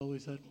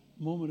always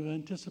that moment of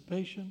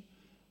anticipation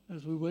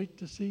as we wait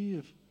to see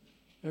if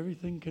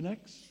everything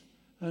connects.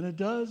 And it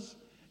does.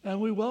 And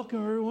we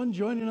welcome everyone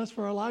joining us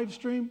for our live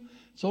stream.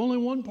 It's only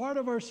one part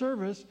of our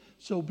service,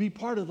 so be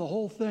part of the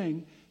whole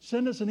thing.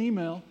 Send us an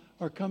email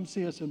or come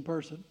see us in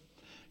person.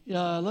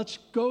 Let's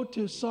go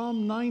to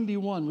Psalm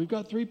 91. We've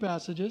got 3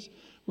 passages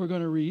we're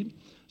going to read.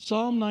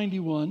 Psalm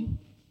 91,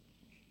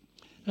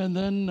 and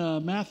then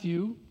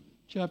Matthew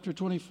chapter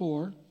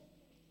 24,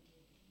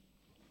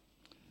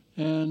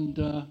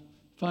 and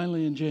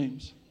finally in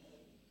James.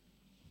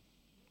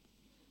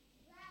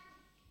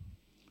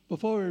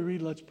 Before we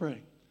read, let's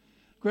pray.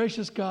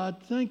 Gracious God,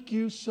 thank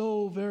you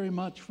so very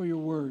much for your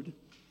word.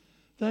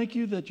 Thank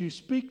you that you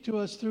speak to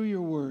us through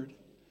your word.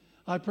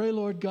 I pray,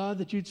 Lord God,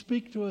 that you'd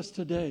speak to us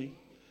today.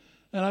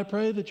 And I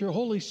pray that your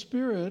Holy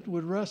Spirit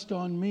would rest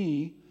on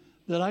me,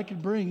 that I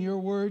could bring your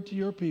word to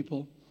your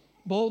people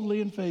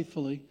boldly and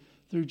faithfully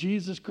through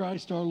Jesus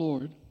Christ our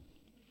Lord.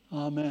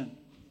 Amen.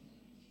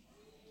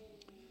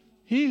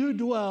 He who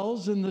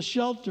dwells in the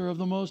shelter of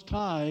the Most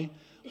High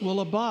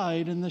will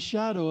abide in the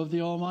shadow of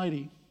the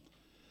Almighty.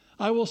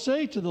 I will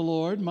say to the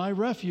Lord, my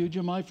refuge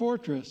and my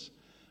fortress,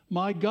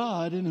 my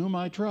God in whom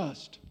I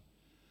trust.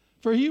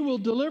 For he will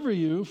deliver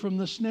you from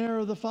the snare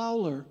of the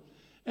fowler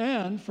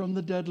and from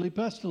the deadly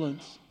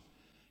pestilence.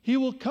 He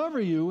will cover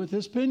you with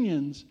his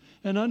pinions,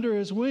 and under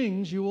his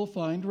wings you will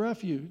find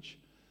refuge.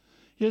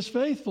 His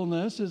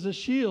faithfulness is a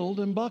shield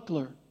and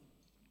buckler.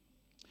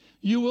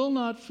 You will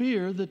not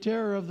fear the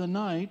terror of the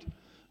night,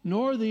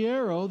 nor the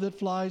arrow that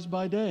flies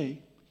by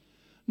day,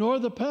 nor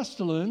the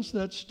pestilence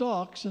that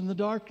stalks in the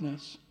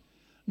darkness,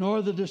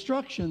 nor the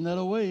destruction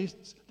that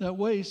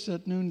wastes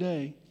at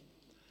noonday.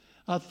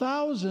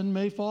 1,000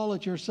 may fall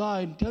at your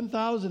side,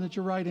 10,000 at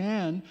your right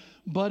hand,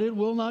 but it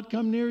will not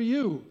come near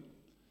you.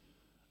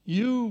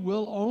 You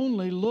will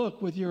only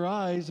look with your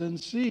eyes and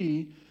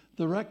see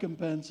the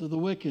recompense of the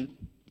wicked.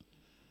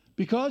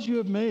 Because you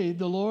have made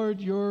the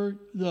Lord your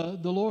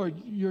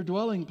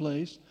dwelling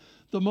place,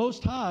 the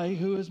Most High,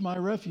 who is my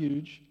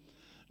refuge,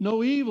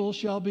 no evil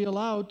shall be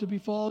allowed to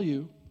befall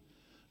you,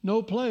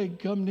 no plague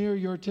come near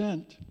your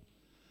tent.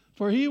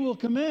 For he will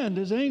command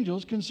his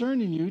angels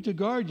concerning you to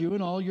guard you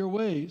in all your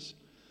ways.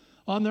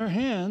 On their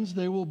hands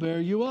they will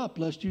bear you up,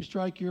 lest you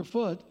strike your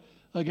foot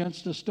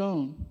against a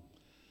stone.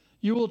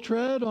 You will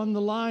tread on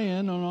the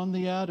lion and on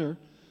the adder,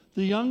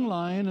 the young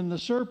lion and the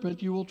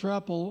serpent you will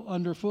trample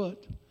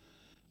underfoot.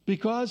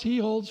 Because he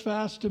holds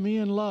fast to me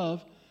in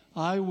love,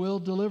 I will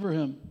deliver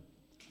him.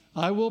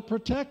 I will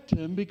protect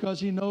him because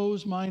he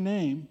knows my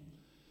name.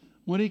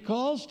 When he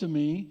calls to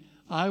me,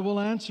 I will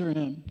answer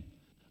him.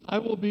 I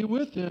will be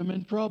with him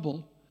in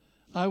trouble.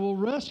 I will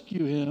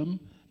rescue him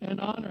and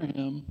honor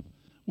him.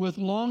 With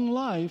long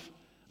life,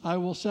 I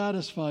will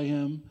satisfy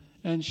him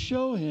and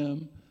show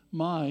him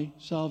my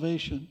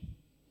salvation.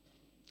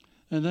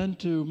 And then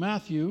to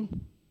Matthew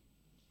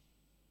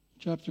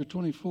chapter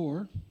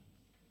 24.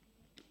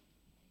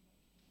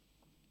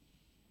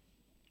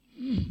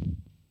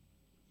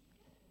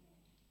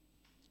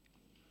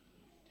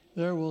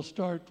 There we'll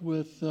start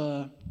with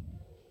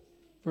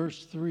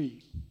verse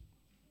 3.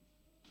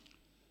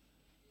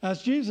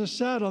 As Jesus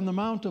sat on the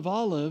Mount of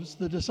Olives,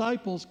 the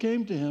disciples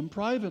came to him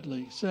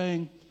privately,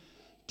 saying,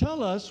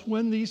 "Tell us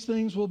when these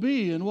things will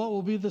be, and what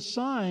will be the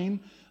sign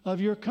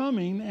of your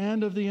coming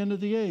and of the end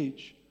of the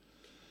age."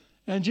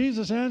 And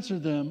Jesus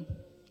answered them,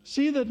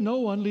 "See that no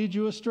one lead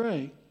you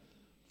astray.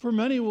 For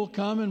many will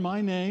come in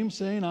my name,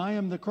 saying, 'I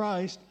am the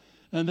Christ,'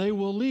 and they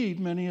will lead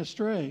many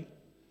astray.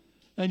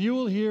 And you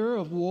will hear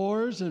of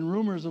wars and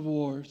rumors of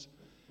wars.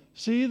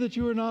 See that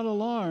you are not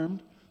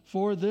alarmed,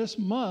 for this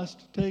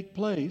must take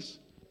place,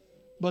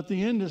 but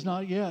the end is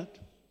not yet.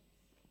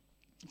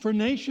 For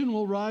nation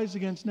will rise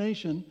against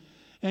nation,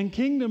 and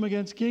kingdom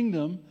against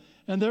kingdom,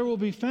 and there will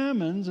be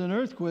famines and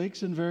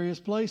earthquakes in various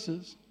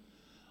places.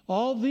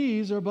 All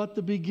these are but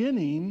the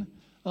beginning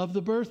of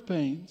the birth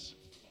pains.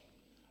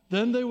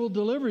 Then they will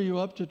deliver you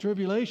up to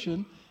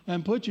tribulation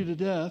and put you to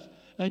death,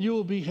 and you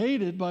will be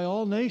hated by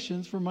all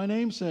nations for my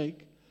name's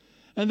sake.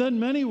 And then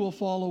many will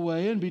fall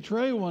away and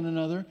betray one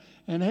another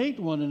and hate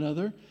one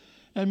another,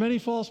 and many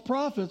false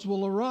prophets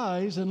will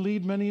arise and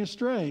lead many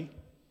astray.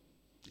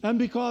 And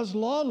because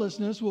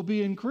lawlessness will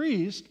be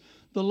increased,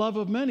 the love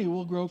of many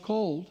will grow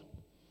cold.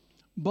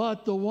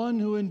 But the one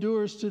who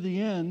endures to the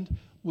end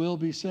will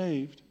be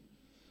saved.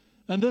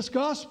 And this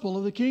gospel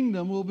of the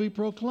kingdom will be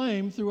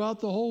proclaimed throughout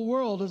the whole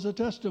world as a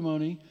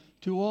testimony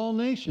to all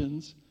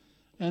nations,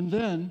 and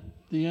then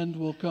the end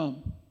will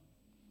come."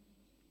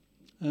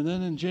 And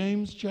then in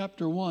James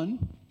chapter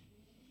 1,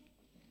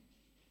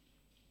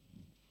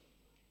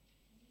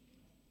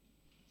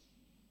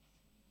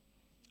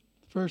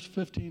 first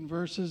 15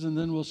 verses, and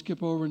then we'll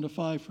skip over into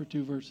 5 for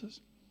 2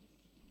 verses.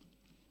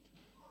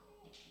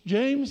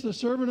 James, the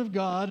servant of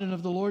God and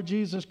of the Lord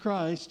Jesus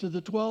Christ, to the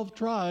 12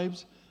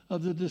 tribes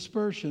of the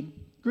dispersion,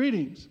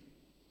 greetings.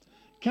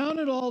 Count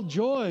it all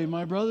joy,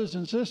 my brothers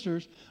and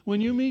sisters,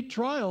 when you meet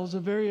trials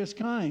of various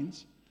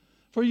kinds.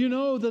 For you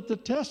know that the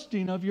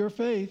testing of your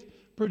faith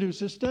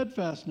produces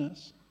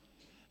steadfastness.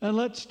 And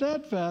let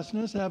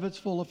steadfastness have its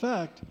full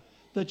effect,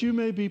 that you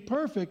may be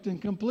perfect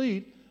and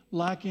complete,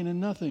 lacking in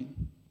nothing.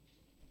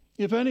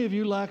 If any of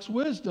you lacks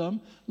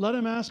wisdom, let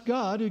him ask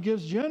God, who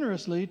gives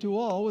generously to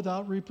all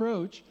without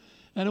reproach,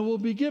 and it will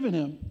be given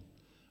him.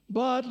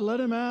 But let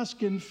him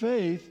ask in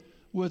faith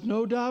with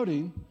no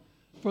doubting,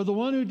 for the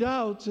one who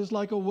doubts is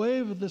like a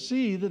wave of the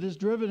sea that is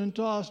driven and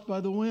tossed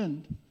by the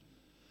wind.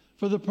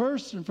 For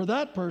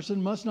that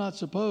person must not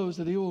suppose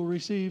that he will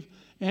receive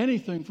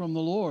anything from the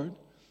Lord.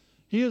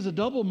 He is a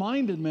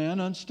double-minded man,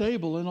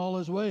 unstable in all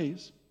his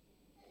ways.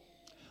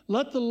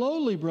 Let the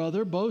lowly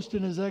brother boast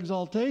in his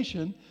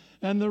exaltation,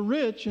 and the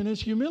rich in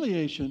his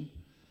humiliation,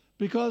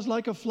 because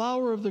like a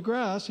flower of the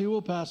grass he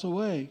will pass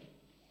away.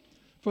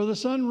 For the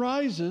sun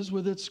rises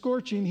with its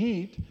scorching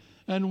heat,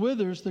 and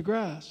withers the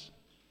grass.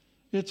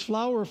 Its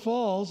flower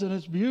falls, and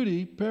its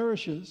beauty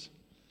perishes.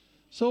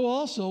 So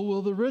also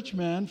will the rich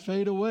man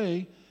fade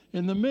away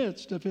in the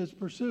midst of his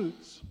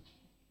pursuits.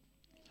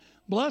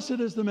 Blessed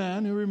is the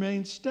man who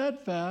remains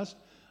steadfast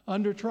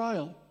under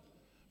trial.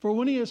 For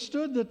when he has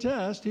stood the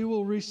test, he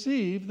will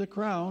receive the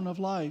crown of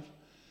life,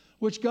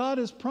 which God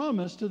has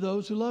promised to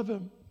those who love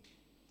him.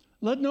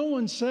 Let no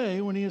one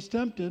say when he is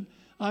tempted,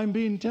 I am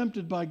being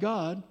tempted by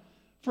God.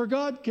 For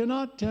God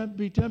cannot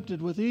be tempted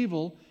with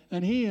evil,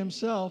 and he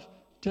himself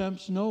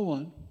tempts no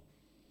one.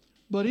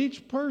 But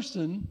each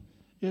person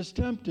is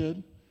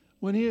tempted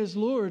when he is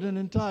lured and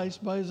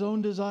enticed by his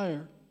own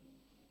desire.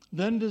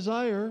 Then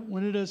desire,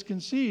 when it has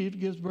conceived,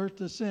 gives birth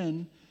to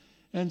sin,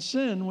 and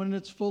sin, when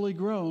it's fully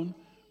grown,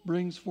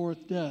 brings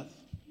forth death.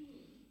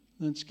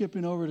 Then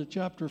skipping over to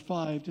chapter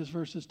 5, just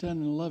verses 10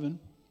 and 11.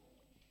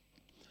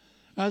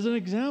 As an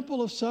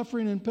example of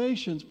suffering and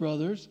patience,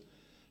 brothers,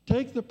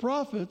 take the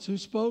prophets who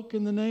spoke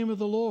in the name of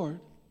the Lord.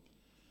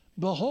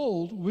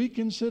 Behold, we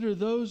consider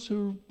those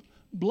who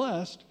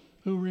blessed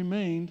who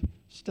remained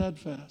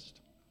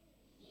steadfast.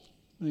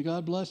 May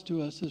God bless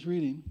to us this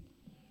reading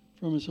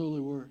from his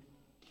holy word.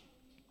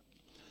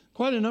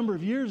 Quite a number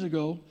of years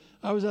ago,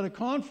 I was at a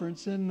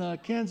conference in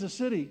Kansas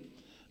City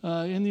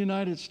in the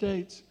United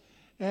States.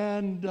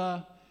 And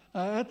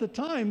at the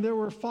time, there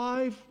were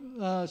 5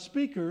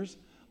 speakers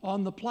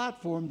on the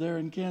platform there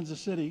in Kansas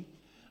City,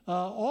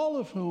 all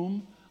of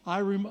whom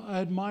I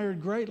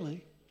admired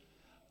greatly.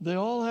 They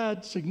all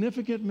had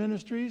significant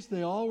ministries.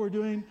 They all were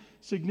doing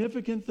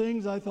significant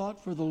things, I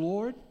thought, for the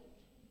Lord.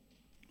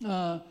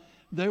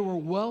 They were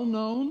well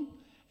known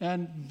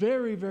and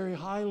very, very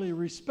highly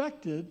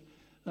respected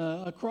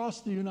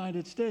across the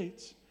United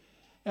States.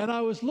 And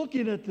I was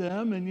looking at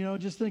them and,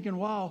 just thinking,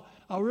 wow,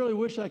 I really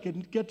wish I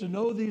could get to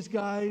know these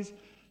guys,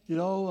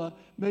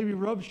 maybe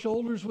rub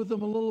shoulders with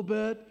them a little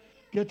bit,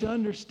 get to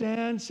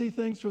understand, see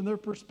things from their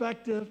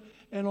perspective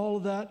and all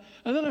of that.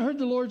 And then I heard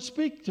the Lord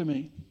speak to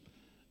me.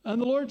 And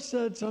the Lord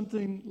said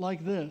something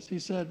like this. He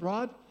said,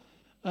 Rod,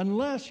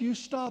 unless you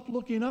stop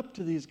looking up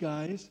to these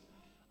guys,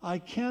 I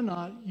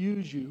cannot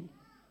use you.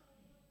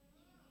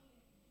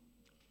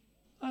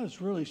 That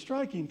was really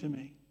striking to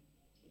me.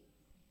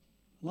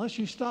 Unless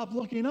you stop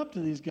looking up to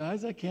these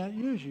guys, I can't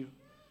use you.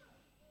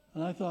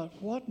 And I thought,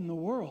 what in the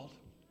world?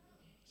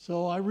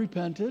 So I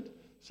repented,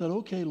 said,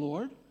 okay,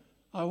 Lord,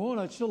 I won't.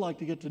 I'd still like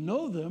to get to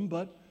know them,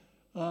 but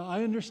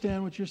I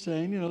understand what you're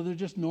saying. They're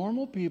just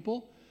normal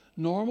people,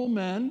 normal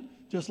men,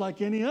 just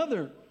like any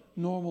other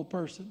normal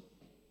person.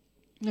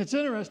 And it's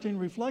interesting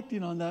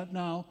reflecting on that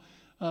now,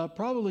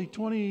 probably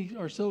 20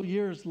 or so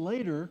years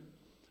later,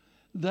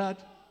 that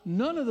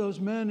none of those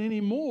men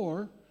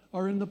anymore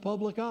are in the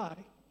public eye.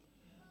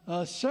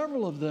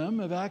 Several of them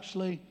have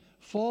actually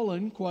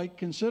fallen quite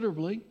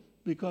considerably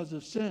because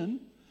of sin,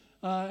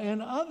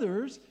 and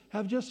others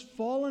have just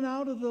fallen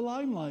out of the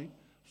limelight,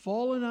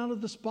 fallen out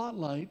of the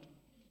spotlight,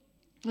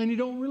 and you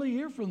don't really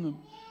hear from them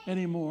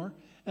anymore,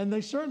 and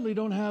they certainly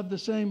don't have the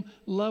same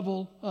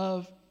level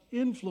of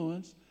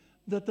influence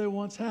that they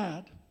once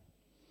had.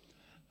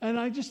 And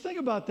I just think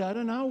about that,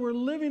 and how we're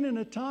living in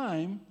a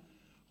time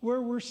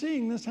where we're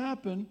seeing this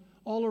happen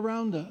all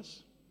around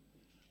us.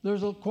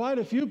 There's quite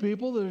a few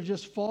people that are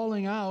just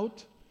falling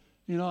out,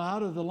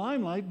 out of the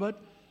limelight,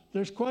 but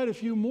there's quite a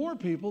few more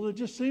people that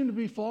just seem to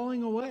be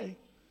falling away.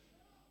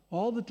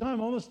 All the time,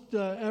 almost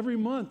every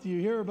month, you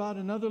hear about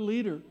another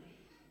leader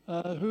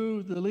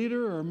who the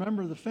leader or a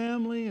member of the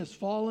family has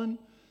fallen,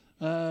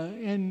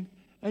 and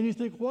you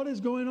think, what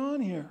is going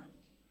on here?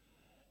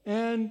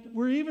 And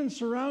we're even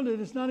surrounded,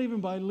 it's not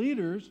even by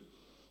leaders,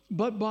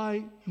 but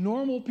by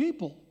normal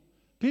people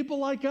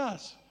like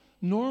us,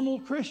 normal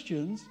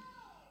Christians,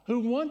 who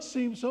once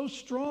seemed so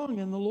strong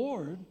in the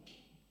Lord,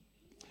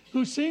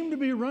 who seem to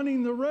be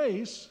running the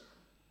race,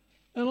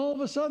 and all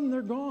of a sudden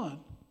they're gone.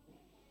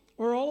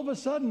 Or all of a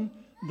sudden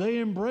they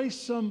embrace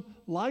some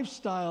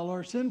lifestyle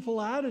or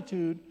sinful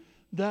attitude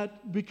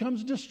that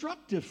becomes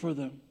destructive for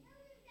them.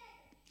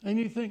 And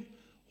you think,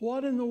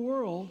 what in the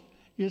world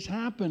is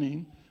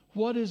happening?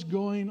 What is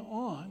going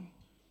on?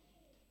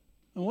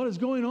 And what is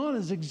going on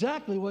is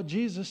exactly what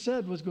Jesus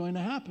said was going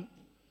to happen.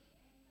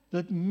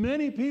 That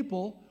many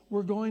people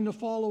were going to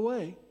fall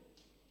away.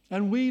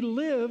 And we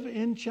live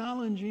in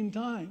challenging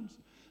times.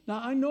 Now,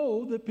 I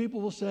know that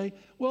people will say,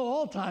 well,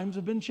 all times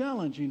have been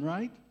challenging,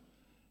 right?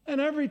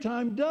 And every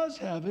time does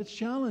have its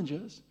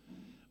challenges.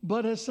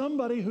 But as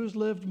somebody who's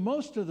lived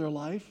most of their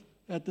life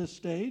at this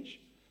stage,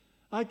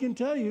 I can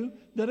tell you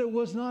that it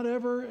was not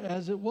ever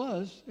as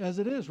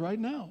it is right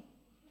now.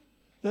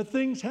 That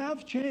things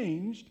have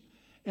changed,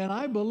 and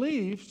I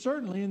believe,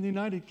 certainly in the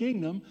United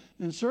Kingdom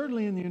and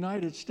certainly in the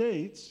United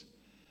States,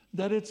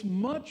 that it's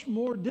much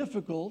more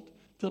difficult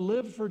to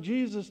live for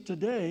Jesus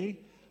today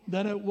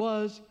than it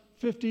was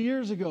 50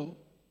 years ago,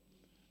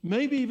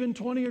 maybe even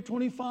 20 or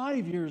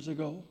 25 years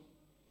ago.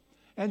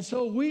 And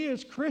so we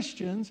as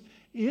Christians,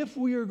 if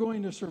we are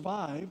going to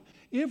survive,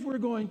 if we're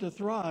going to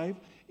thrive,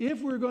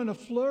 if we're going to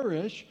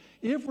flourish,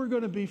 if we're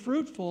going to be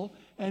fruitful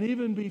and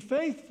even be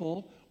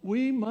faithful,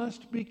 we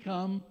must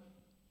become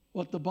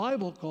what the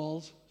Bible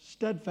calls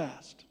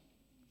steadfast.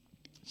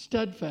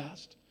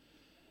 Steadfast.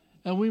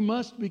 And we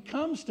must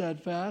become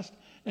steadfast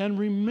and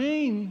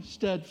remain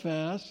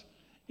steadfast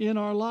in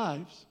our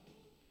lives.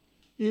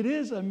 It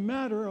is a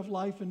matter of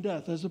life and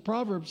death. As the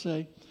Proverbs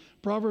say,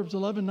 Proverbs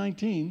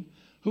 11:19,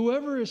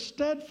 whoever is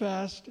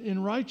steadfast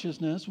in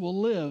righteousness will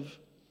live,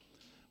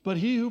 but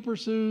he who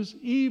pursues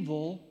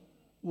evil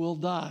will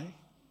die.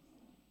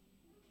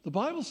 The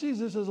Bible sees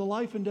this as a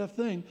life and death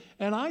thing,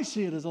 and I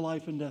see it as a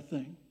life and death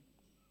thing.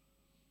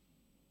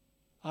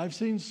 I've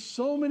seen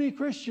so many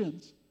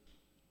Christians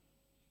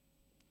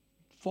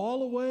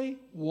fall away,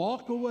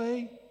 walk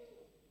away,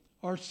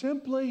 or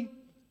simply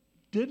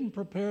didn't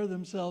prepare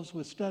themselves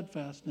with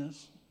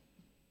steadfastness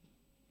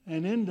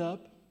and end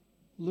up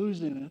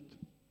losing it.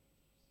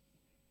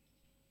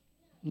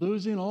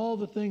 Losing all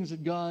the things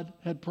that God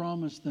had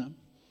promised them.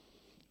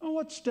 Oh,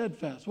 what's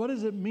steadfast? What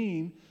does it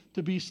mean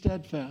to be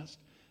steadfast?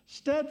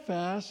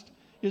 Steadfast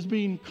is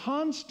being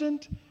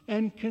constant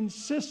and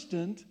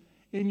consistent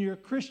in your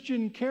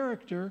Christian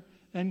character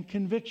and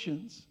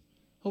convictions.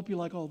 Hope you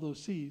like all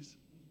those C's.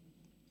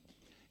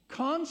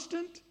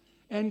 Constant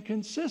and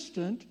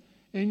consistent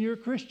in your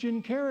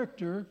Christian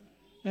character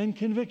and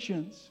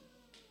convictions.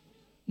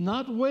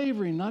 Not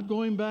wavering, not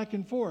going back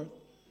and forth.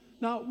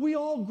 Now, we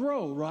all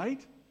grow,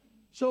 right?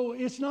 So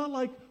it's not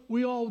like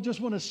we all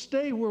just want to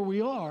stay where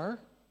we are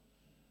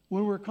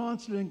when we're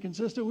constant and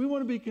consistent. We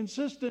want to be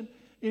consistent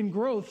in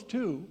growth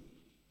too.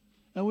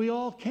 And we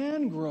all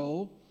can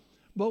grow,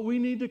 but we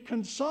need to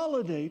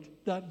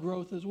consolidate that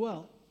growth as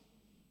well.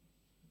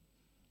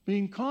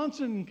 Being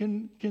constant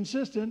and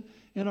consistent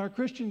in our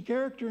Christian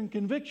character and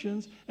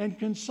convictions and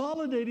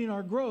consolidating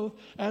our growth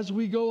as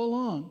we go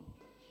along.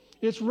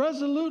 It's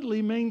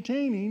resolutely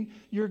maintaining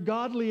your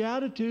godly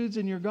attitudes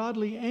and your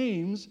godly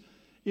aims,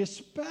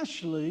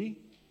 especially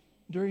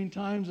during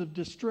times of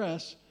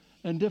distress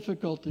and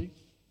difficulty.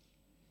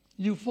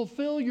 You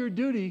fulfill your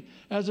duty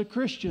as a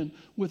Christian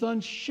with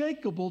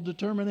unshakable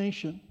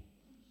determination.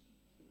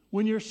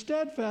 When you're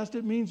steadfast,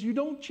 it means you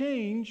don't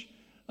change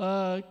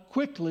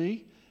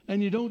quickly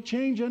and you don't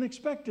change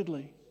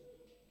unexpectedly.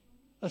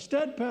 A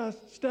steadfast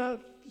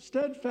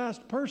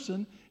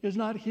person is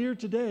not here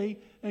today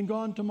and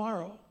gone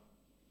tomorrow.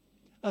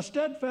 A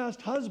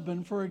steadfast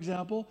husband, for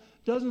example,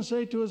 doesn't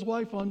say to his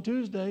wife on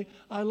Tuesday,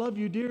 I love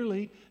you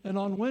dearly, and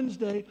on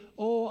Wednesday,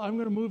 oh, I'm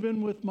going to move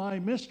in with my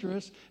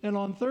mistress, and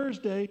on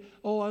Thursday,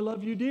 oh, I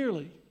love you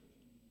dearly.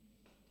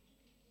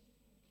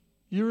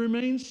 You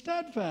remain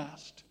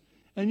steadfast,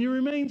 and you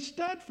remain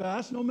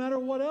steadfast no matter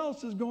what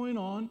else is going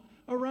on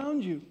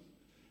around you.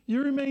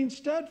 You remain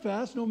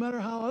steadfast no matter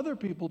how other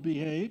people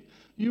behave.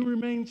 You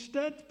remain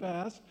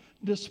steadfast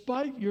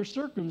despite your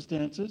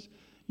circumstances.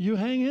 You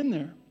hang in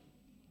there.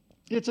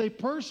 It's a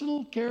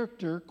personal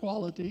character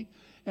quality,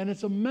 and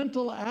it's a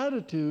mental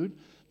attitude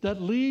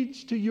that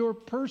leads to your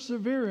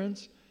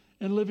perseverance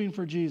in living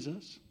for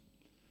Jesus.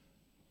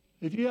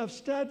 If you have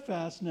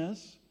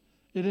steadfastness,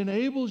 it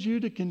enables you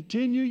to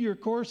continue your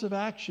course of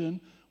action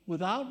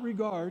without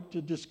regard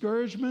to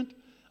discouragement,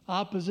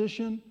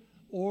 opposition,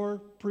 or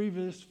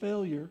previous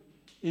failure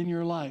in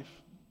your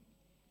life.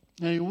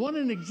 Now, you want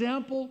an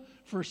example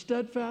for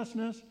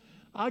steadfastness?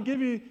 I'll give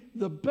you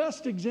the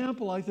best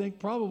example, I think,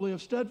 probably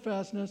of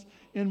steadfastness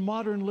in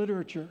modern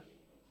literature.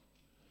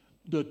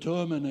 The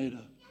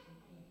Terminator.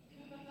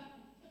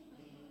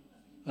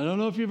 I don't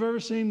know if you've ever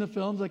seen the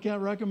films. I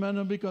can't recommend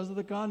them because of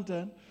the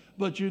content.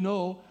 But you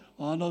know,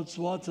 Arnold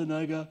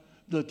Schwarzenegger,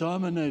 the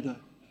Terminator.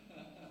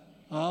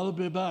 I'll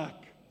be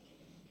back.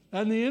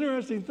 And the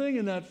interesting thing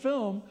in that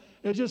film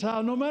is just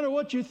how no matter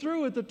what you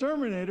threw at the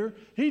Terminator,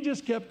 he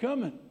just kept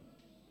coming.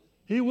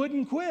 He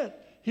wouldn't quit.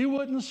 He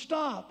wouldn't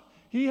stop.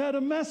 He had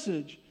a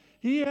message.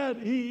 He had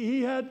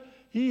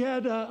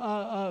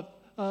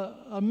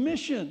a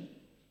mission.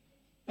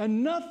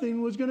 And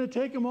nothing was going to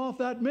take him off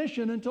that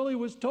mission until he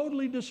was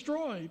totally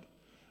destroyed,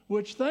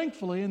 which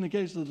thankfully, in the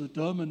case of the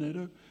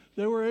Terminator,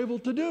 they were able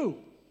to do.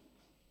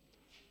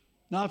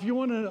 Now, if you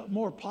want a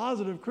more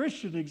positive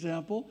Christian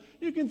example,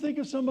 you can think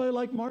of somebody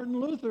like Martin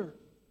Luther,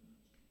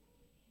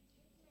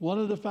 one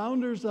of the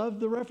founders of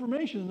the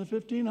Reformation in the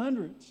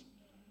 1500s.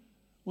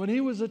 When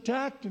he was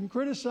attacked and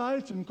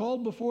criticized and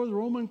called before the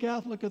Roman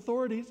Catholic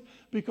authorities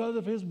because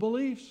of his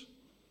beliefs,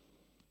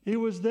 He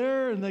was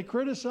there, and they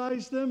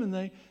criticized him,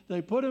 and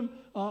they put him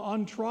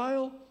on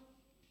trial.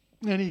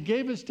 And he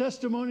gave his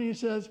testimony. He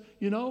says,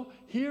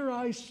 here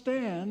I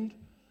stand.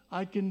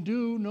 I can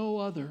do no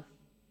other.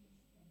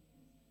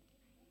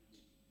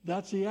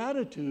 That's the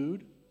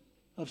attitude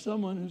of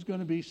someone who's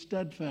going to be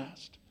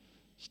steadfast.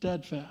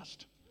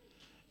 Steadfast.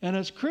 And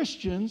as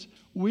Christians,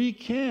 we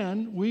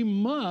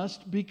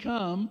must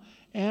become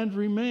and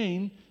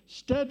remain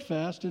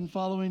steadfast in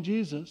following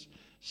Jesus.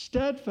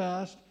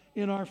 Steadfast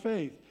in our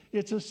faith.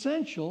 It's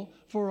essential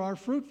for our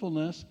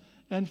fruitfulness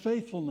and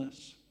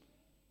faithfulness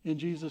in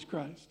Jesus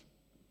Christ.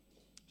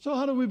 So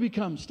how do we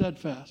become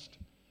steadfast?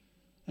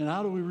 And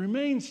how do we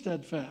remain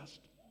steadfast?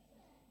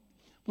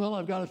 Well,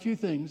 I've got a few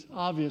things,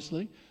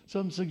 obviously,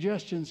 some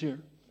suggestions here.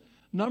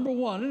 Number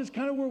one, and it's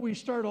kind of where we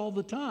start all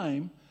the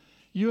time,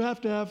 you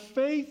have to have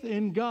faith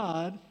in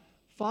God,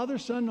 Father,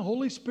 Son,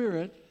 Holy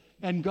Spirit,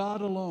 and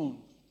God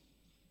alone.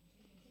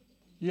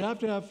 You have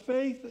to have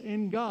faith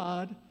in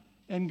God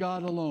and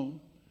God alone.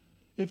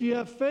 If you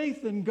have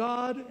faith in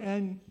God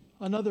and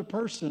another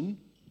person,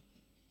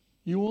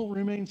 you won't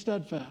remain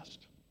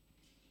steadfast.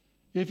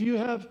 If you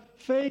have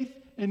faith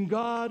in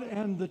God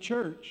and the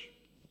church,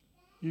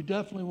 you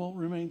definitely won't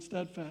remain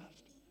steadfast.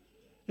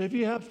 If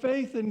you have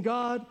faith in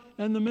God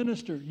and the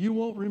minister, you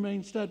won't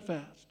remain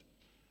steadfast.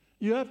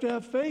 You have to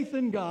have faith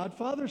in God,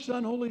 Father,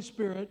 Son, Holy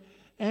Spirit,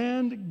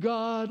 and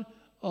God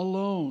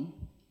alone.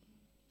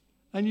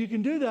 And you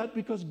can do that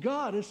because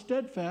God is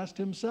steadfast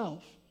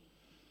himself.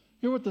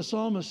 Hear what the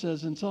psalmist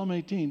says in Psalm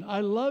 18.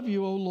 I love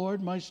you, O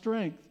Lord, my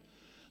strength.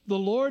 The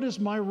Lord is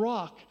my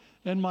rock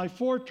and my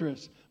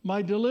fortress,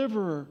 my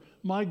deliverer,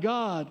 my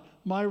God,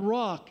 my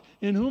rock,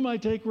 in whom I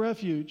take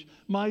refuge,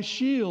 my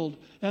shield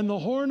and the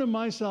horn of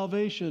my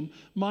salvation,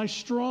 my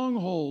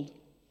stronghold.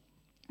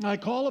 I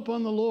call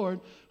upon the Lord,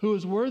 who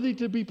is worthy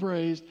to be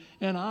praised,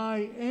 and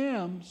I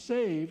am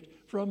saved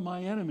from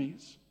my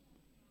enemies.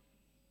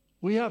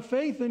 We have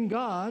faith in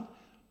God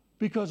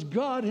because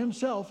God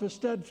himself is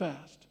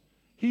steadfast.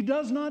 He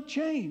does not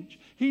change.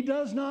 He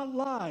does not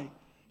lie.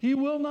 He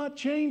will not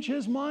change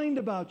his mind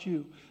about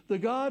you. The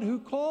God who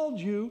called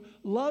you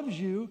loves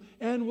you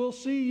and will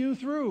see you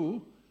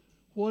through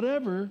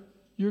whatever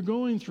you're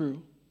going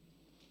through.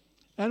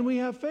 And we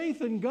have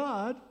faith in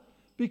God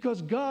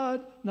because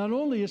God not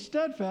only is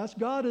steadfast,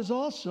 God is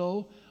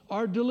also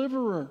our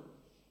deliverer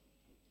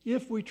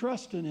if we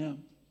trust in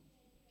him.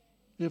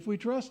 If we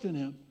trust in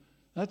him.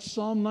 That's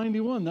Psalm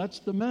 91. That's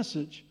the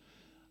message.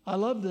 I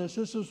love this.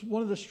 This was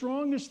one of the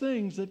strongest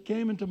things that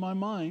came into my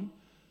mind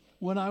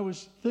when I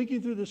was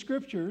thinking through the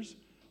scriptures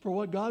for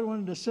what God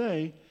wanted to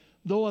say.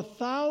 Though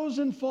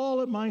 1,000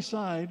 fall at my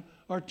side,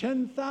 or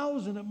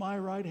 10,000 at my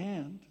right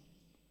hand,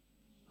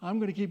 I'm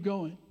going to keep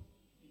going.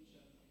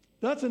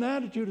 That's an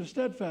attitude of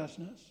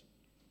steadfastness.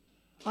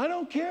 I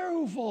don't care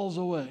who falls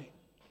away.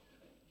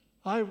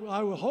 I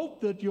will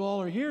hope that you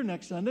all are here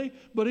next Sunday,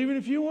 but even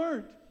if you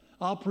weren't,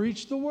 I'll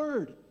preach the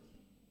word.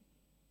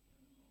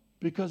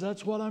 Because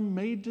that's what I'm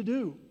made to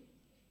do.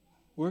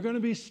 We're going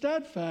to be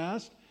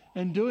steadfast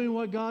and doing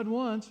what God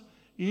wants,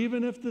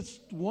 even if it's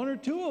one or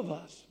two of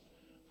us.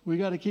 We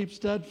got to keep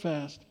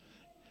steadfast.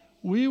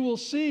 We will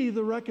see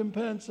the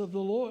recompense of the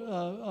Lord,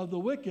 of the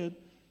wicked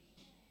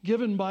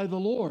given by the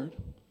Lord.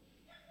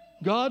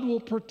 God will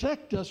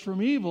protect us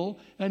from evil,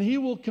 and he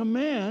will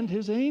command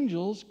his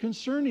angels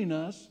concerning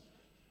us,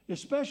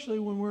 especially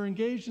when we're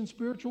engaged in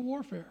spiritual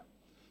warfare.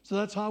 So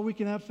that's how we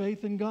can have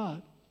faith in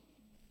God.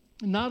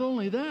 Not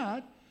only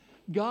that,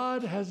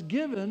 God has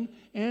given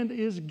and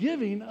is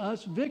giving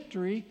us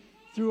victory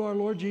through our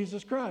Lord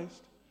Jesus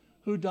Christ,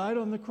 who died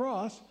on the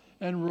cross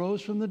and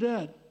rose from the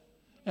dead.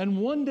 And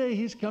one day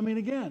he's coming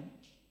again.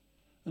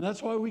 And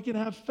that's why we can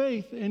have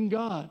faith in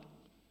God.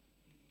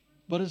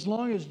 But only as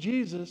long as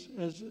Jesus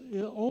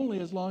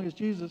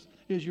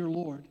is your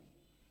Lord.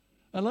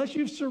 Unless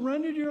you've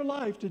surrendered your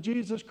life to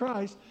Jesus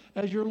Christ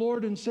as your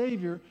Lord and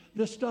Savior,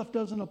 this stuff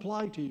doesn't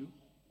apply to you.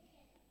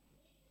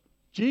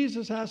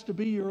 Jesus has to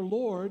be your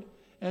Lord,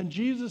 and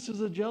Jesus is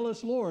a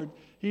jealous Lord.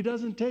 He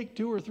doesn't take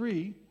two or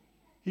three.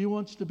 He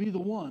wants to be the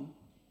one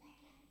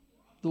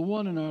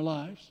in our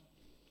lives.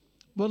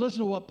 But listen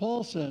to what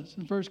Paul says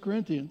in 1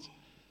 Corinthians.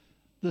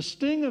 The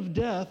sting of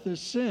death is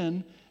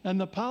sin, and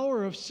the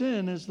power of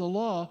sin is the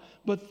law.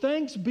 But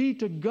thanks be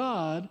to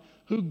God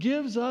who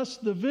gives us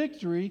the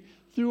victory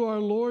through our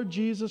Lord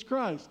Jesus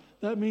Christ.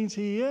 That means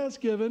he has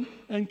given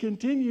and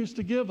continues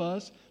to give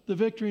us the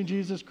victory in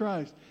Jesus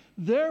Christ.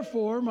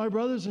 Therefore, my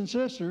brothers and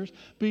sisters,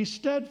 be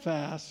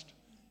steadfast,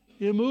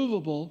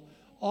 immovable,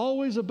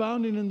 always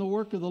abounding in the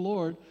work of the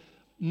Lord,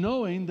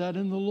 knowing that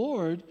in the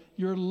Lord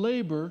your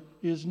labor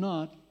is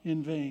not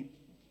in vain.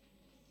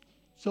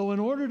 So in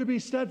order to be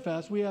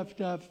steadfast, we have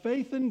to have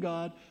faith in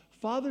God,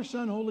 Father,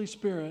 Son, Holy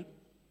Spirit,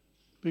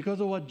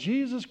 because of what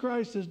Jesus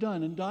Christ has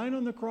done and dying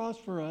on the cross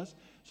for us,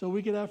 so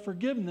we could have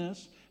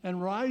forgiveness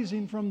and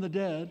rising from the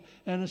dead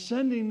and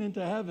ascending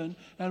into heaven,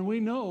 and we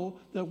know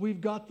that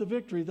we've got the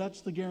victory.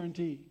 That's the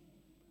guarantee.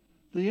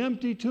 The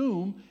empty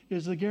tomb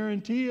is the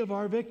guarantee of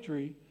our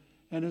victory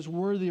and is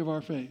worthy of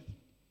our faith.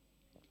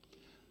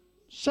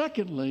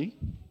 Secondly,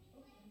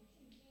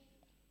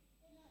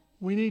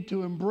 we need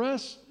to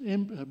embrace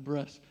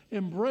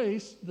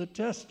the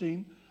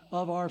testing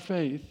of our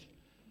faith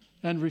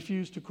and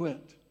refuse to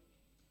quit.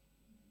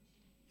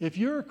 If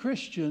you're a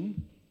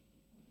Christian,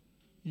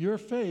 your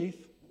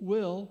faith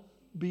will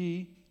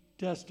be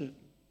tested.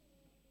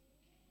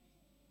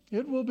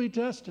 It will be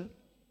tested.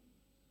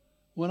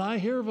 When I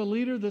hear of a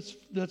leader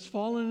that's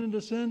fallen into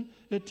sin,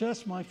 it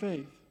tests my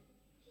faith.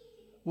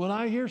 When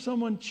I hear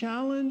someone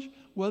challenge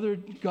whether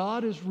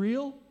God is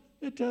real,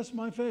 it tests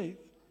my faith.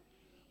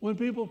 When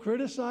people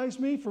criticize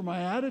me for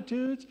my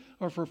attitudes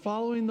or for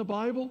following the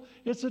Bible,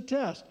 it's a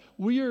test.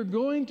 We are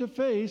going to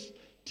face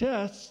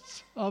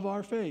tests of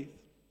our faith.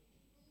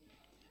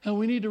 And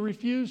we need to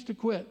refuse to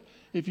quit.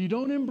 If you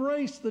don't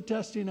embrace the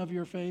testing of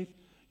your faith,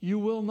 you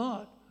will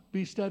not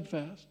be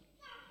steadfast.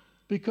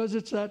 Because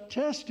it's that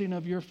testing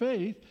of your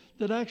faith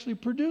that actually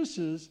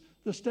produces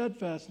the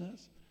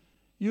steadfastness.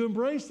 You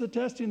embrace the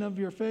testing of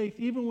your faith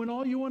even when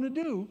all you want to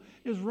do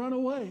is run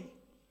away.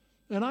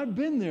 And I've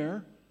been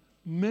there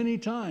many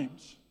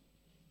times.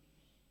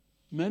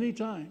 Many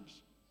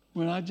times.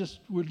 When I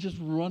would just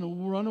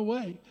run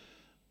away.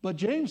 But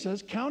James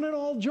says, count it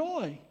all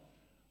joy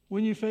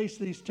when you face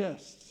these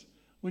tests,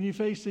 when you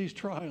face these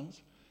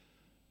trials.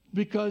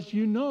 Because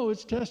you know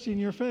it's testing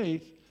your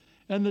faith.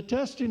 And the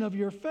testing of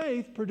your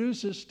faith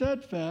produces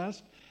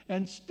steadfast,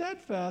 and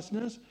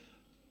steadfastness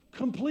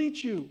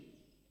completes you.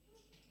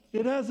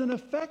 It has an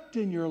effect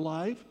in your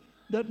life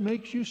that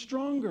makes you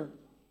stronger.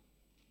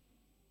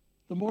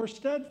 The more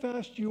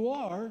steadfast you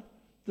are,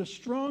 the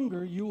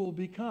stronger you will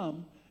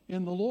become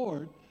in the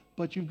Lord.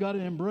 But you've got to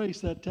embrace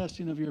that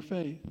testing of your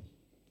faith.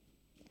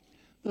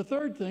 The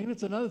third thing,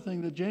 it's another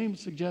thing that James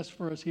suggests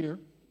for us here,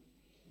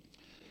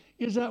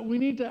 is that we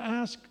need to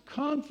ask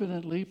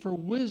confidently for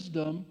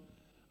wisdom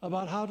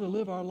about how to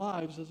live our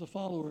lives as a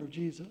follower of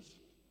Jesus.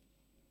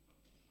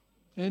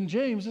 And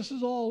James, this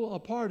is all a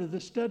part of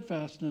this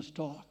steadfastness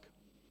talk.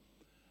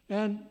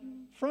 And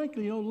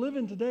frankly,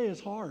 living today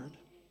is hard.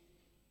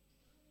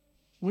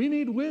 We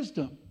need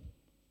wisdom.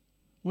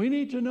 We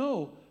need to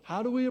know,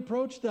 how do we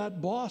approach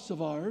that boss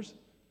of ours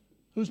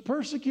who's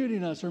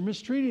persecuting us or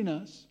mistreating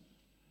us?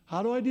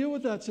 How do I deal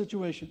with that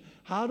situation?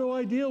 How do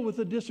I deal with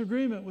a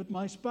disagreement with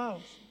my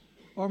spouse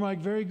or my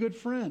very good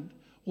friend?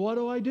 What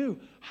do I do?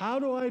 How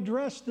do I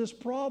address this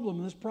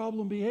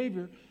problem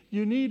behavior?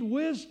 You need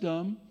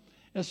wisdom,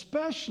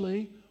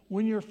 especially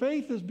when your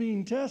faith is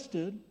being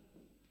tested,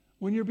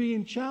 when you're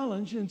being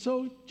challenged. And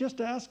so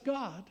just ask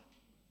God.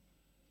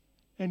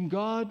 And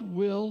God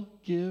will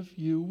give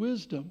you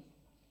wisdom.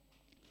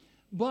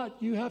 But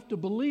you have to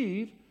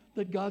believe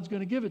that God's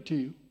going to give it to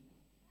you.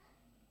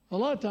 A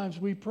lot of times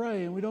we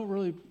pray and we don't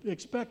really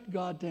expect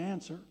God to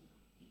answer.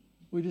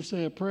 We just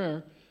say a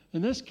prayer.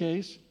 In this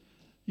case,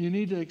 you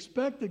need to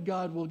expect that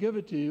God will give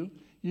it to you.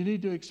 You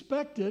need to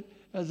expect it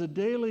as a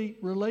daily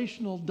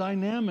relational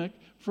dynamic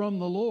from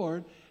the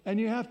Lord. And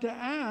you have to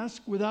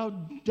ask without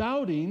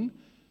doubting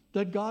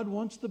that God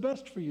wants the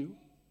best for you.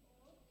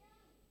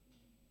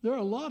 There are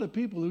a lot of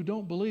people who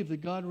don't believe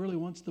that God really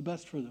wants the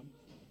best for them.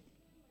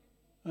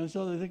 And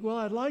so they think, well,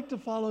 I'd like to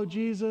follow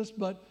Jesus,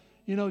 but,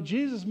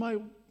 Jesus might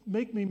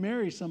make me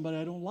marry somebody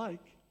I don't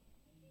like.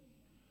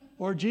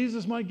 Or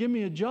Jesus might give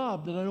me a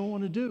job that I don't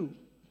want to do.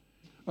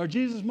 Or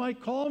Jesus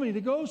might call me to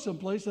go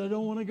someplace that I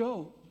don't want to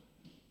go.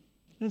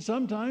 And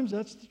sometimes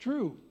that's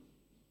true.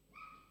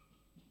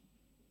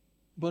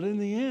 But in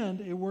the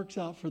end, it works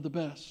out for the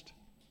best.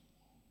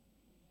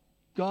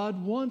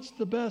 God wants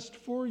the best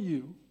for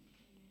you.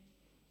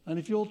 And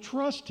if you'll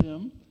trust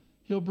Him,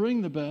 He'll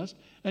bring the best.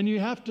 And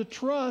you have to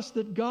trust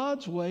that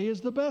God's way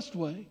is the best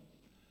way.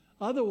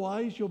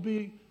 Otherwise, you'll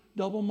be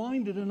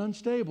double-minded and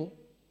unstable.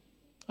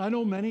 I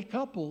know many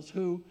couples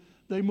who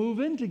they move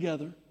in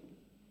together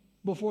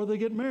before they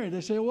get married.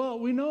 They say, well,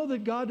 we know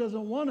that God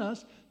doesn't want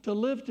us to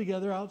live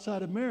together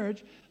outside of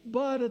marriage,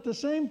 but at the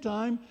same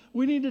time,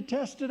 we need to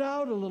test it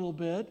out a little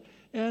bit.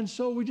 And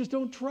so we just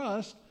don't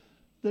trust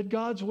that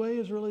God's way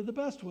is really the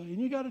best way.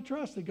 And you got to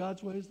trust that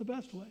God's way is the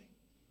best way.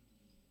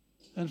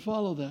 And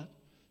follow that.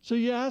 So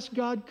you ask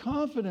God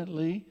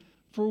confidently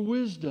for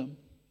wisdom.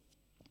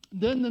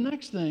 Then the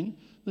next thing,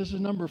 this is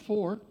number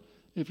 4,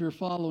 if you're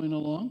following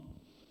along.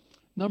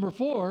 Number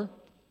 4,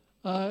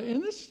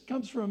 and this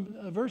comes from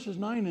verses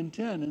 9 and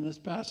 10 in this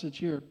passage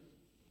here.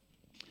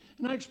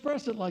 And I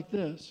express it like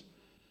this.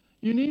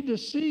 You need to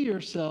see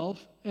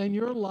yourself and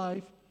your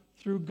life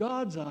through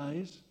God's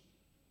eyes,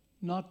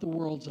 not the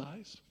world's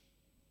eyes.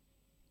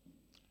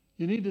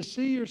 You need to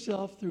see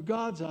yourself through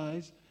God's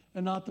eyes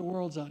and not the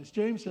world's eyes.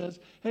 James says,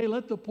 hey,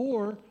 let the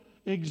poor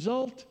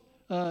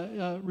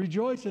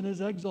rejoice in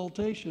his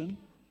exaltation,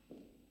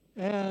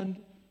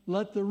 and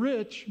let the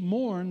rich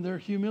mourn their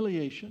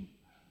humiliation.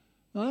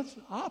 Now, that's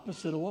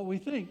opposite of what we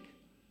think.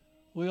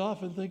 We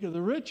often think of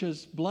the rich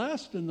as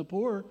blessed and the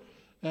poor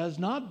as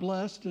not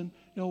blessed, and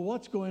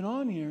what's going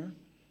on here?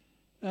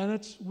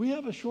 And we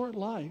have a short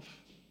life.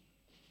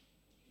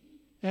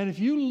 And if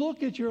you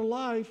look at your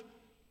life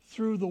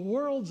through the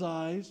world's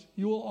eyes,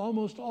 you will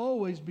almost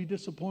always be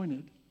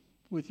disappointed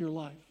with your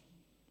life.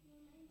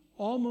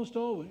 Almost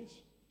always.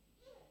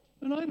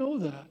 And I know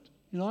that.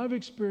 I've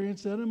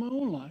experienced that in my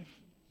own life.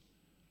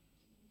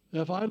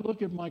 If I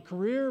look at my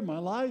career, my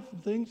life,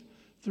 and things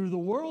through the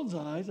world's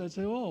eyes, I'd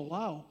say, oh,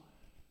 wow,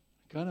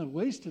 I kind of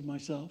wasted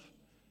myself.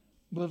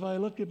 But if I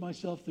look at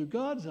myself through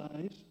God's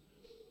eyes,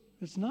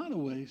 it's not a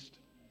waste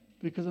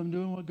because I'm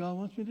doing what God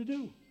wants me to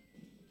do.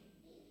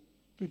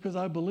 Because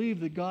I believe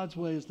that God's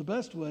way is the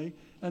best way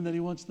and that He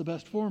wants the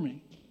best for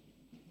me.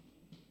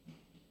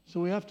 So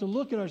we have to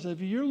look at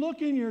ourselves. If you're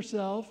looking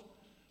yourself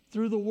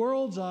through the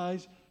world's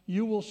eyes,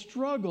 you will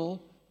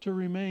struggle to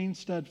remain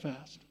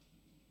steadfast.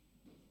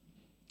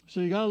 So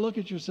you got to look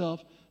at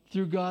yourself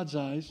through God's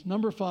eyes.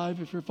 Number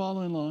 5, if you're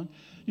following along,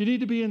 you need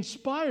to be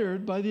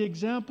inspired by the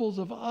examples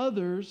of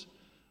others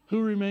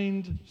who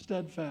remained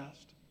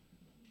steadfast.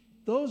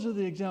 Those are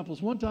the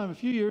examples. One time, a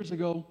few years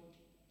ago,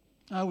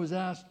 I was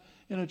asked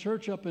in a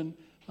church up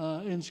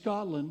in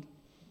Scotland,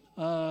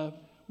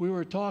 we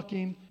were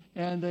talking,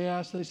 and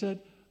they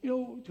said,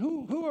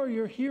 who are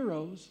your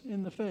heroes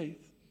in the faith?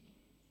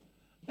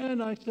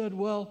 And I said,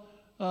 well,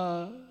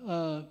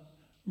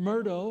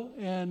 Murdo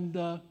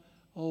and,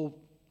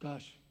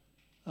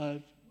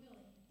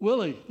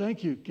 Willie.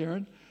 Thank you,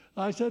 Karen.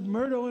 I said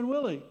Murdo and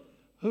Willie,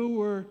 who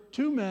were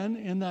two men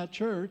in that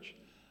church.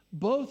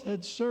 Both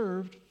had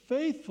served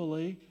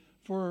faithfully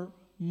for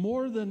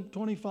more than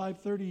 25,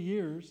 30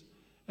 years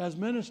as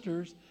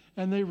ministers,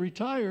 and they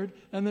retired,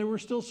 and they were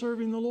still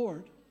serving the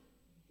Lord.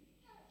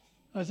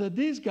 I said,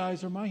 these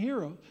guys are my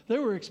heroes. They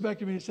were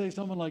expecting me to say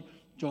someone like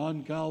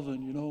John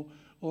Calvin,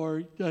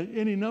 or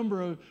any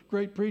number of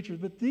great preachers,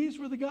 but these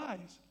were the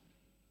guys.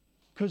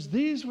 Because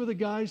these were the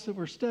guys that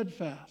were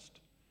steadfast.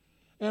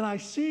 And I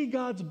see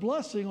God's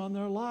blessing on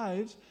their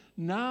lives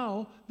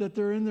now that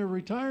they're in their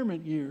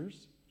retirement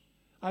years.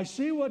 I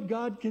see what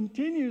God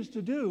continues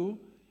to do,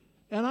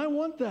 and I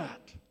want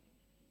that.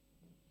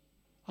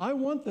 I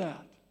want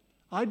that.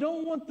 I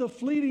don't want the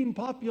fleeting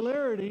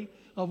popularity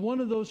of one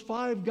of those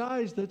 5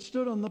 guys that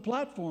stood on the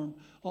platform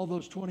all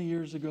those 20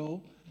 years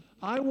ago.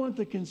 I want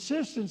the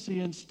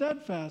consistency and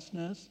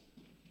steadfastness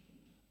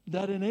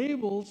that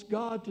enables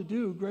God to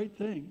do great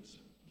things.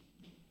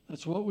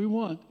 That's what we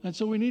want. And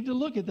so we need to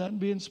look at that and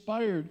be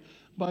inspired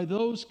by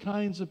those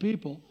kinds of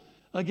people.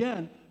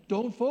 Again,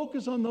 don't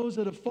focus on those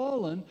that have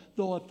fallen.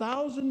 Though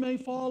 1,000 may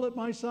fall at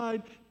my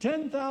side,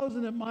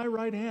 10,000 at my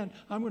right hand,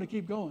 I'm going to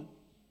keep going.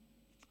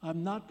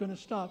 I'm not going to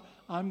stop.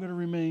 I'm going to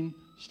remain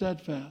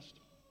steadfast.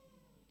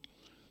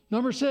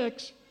 Number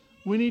 6,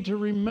 we need to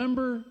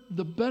remember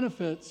the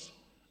benefits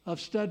of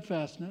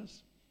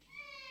steadfastness.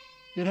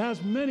 It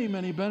has many,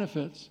 many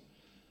benefits.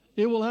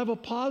 It will have a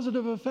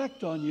positive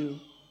effect on you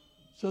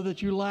so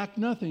that you lack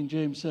nothing,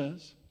 James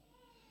says.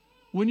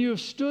 When you have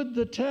stood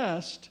the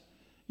test,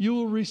 you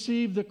will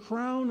receive the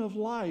crown of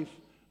life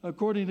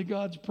according to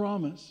God's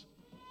promise.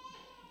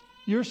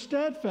 Your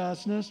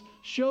steadfastness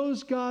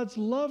shows God's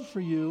love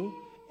for you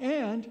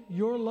and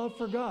your love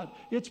for God.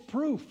 It's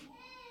proof.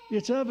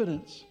 It's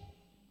evidence.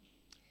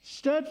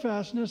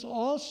 Steadfastness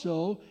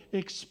also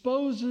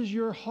exposes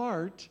your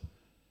heart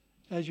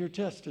as you're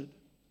tested.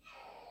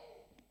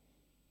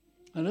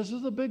 And this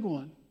is the big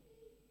one.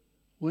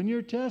 When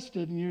you're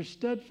tested and you're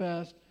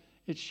steadfast,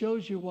 it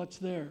shows you what's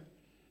there.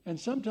 And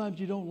sometimes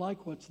you don't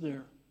like what's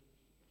there.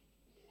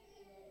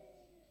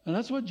 And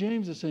that's what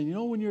James is saying.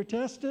 When you're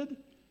tested,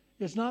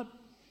 it's not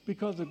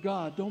because of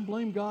God. Don't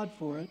blame God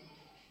for it.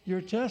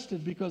 You're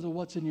tested because of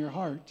what's in your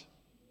heart.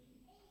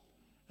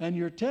 And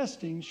your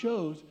testing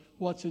shows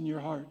what's in your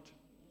heart.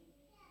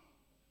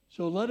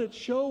 So let it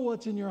show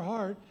what's in your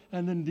heart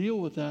and then deal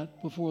with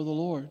that before the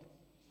Lord.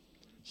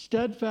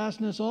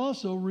 Steadfastness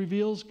also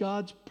reveals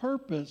God's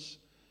purpose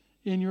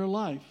in your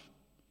life.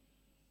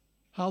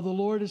 How the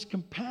Lord is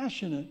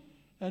compassionate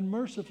and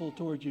merciful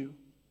toward you.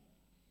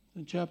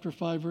 In chapter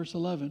 5, verse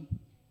 11.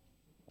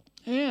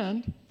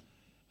 And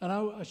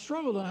I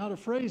struggled on how to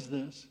phrase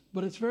this,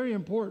 but it's very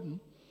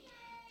important.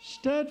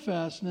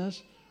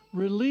 Steadfastness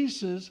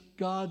releases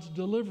God's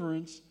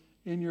deliverance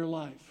in your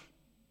life.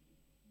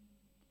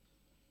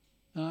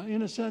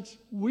 In a sense,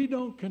 we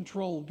don't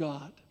control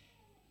God.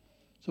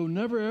 So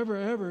never, ever,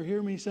 ever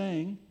hear me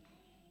saying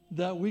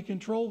that we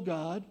control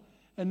God,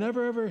 and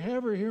never, ever,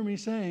 ever hear me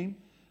saying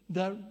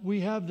that we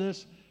have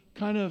this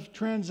kind of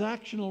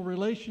transactional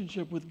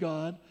relationship with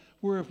God,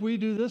 where if we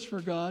do this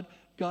for God,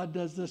 God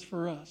does this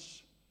for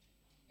us.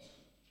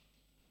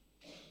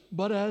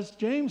 But as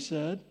James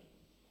said,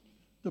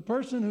 the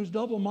person who's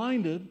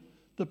double-minded,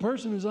 the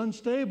person who's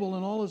unstable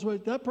in all his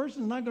ways, that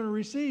person is not going to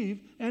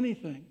receive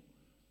anything.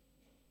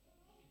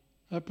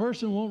 That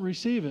person won't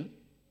receive it.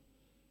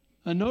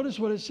 And notice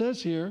what it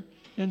says here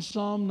in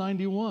Psalm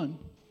 91.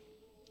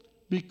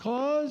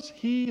 Because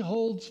he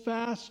holds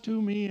fast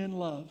to me in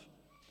love.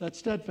 That's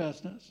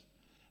steadfastness.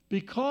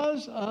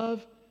 Because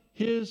of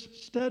his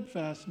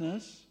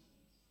steadfastness,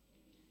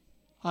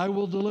 I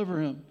will deliver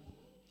him.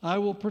 I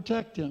will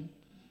protect him.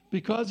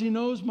 Because he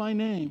knows my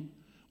name.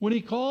 When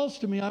he calls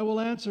to me, I will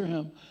answer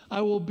him.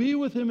 I will be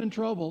with him in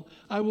trouble.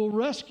 I will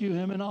rescue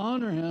him and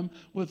honor him.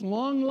 With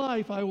long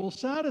life, I will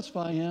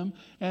satisfy him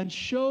and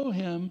show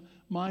him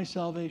my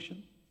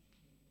salvation.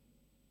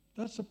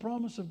 That's the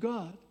promise of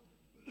God.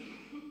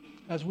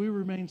 as we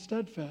remain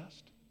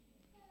steadfast.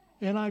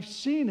 And I've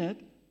seen it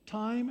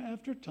time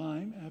after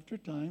time after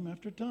time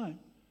after time.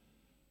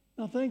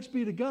 Now, thanks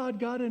be to God,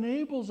 God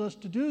enables us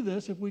to do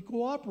this if we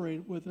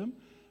cooperate with Him,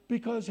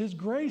 because His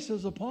grace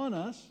is upon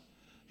us.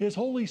 His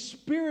Holy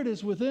Spirit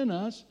is within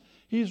us.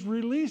 He's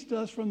released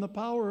us from the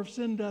power of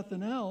sin, death,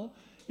 and hell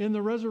in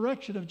the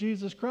resurrection of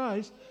Jesus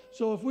Christ.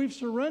 So if we've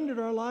surrendered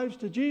our lives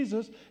to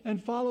Jesus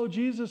and follow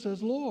Jesus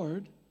as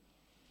Lord,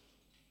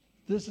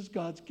 this is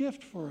God's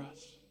gift for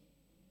us.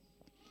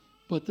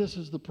 But this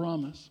is the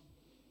promise.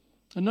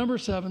 And number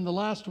 7, the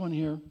last one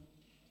here.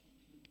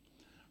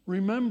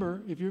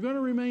 Remember, if you're going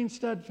to remain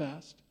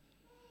steadfast,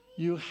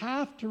 you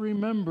have to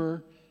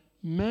remember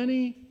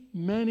many,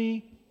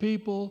 many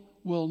people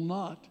will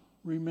not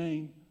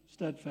remain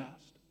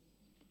steadfast.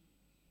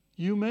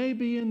 You may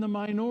be in the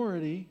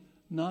minority,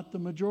 not the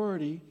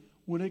majority,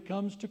 when it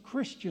comes to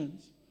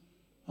Christians.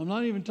 I'm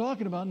not even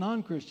talking about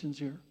non-Christians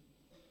here.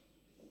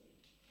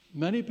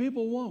 Many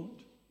people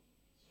won't.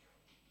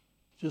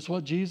 Just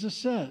what Jesus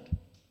said.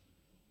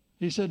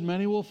 He said,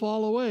 many will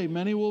fall away.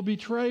 Many will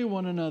betray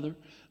one another.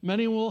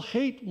 Many will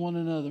hate one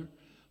another.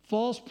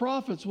 False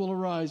prophets will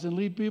arise and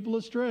lead people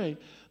astray.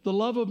 The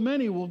love of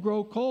many will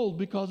grow cold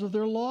because of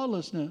their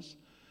lawlessness,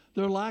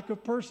 their lack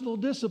of personal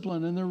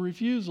discipline, and their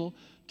refusal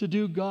to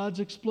do God's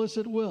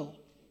explicit will.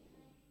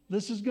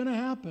 This is going to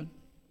happen.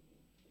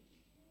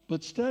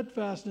 But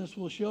steadfastness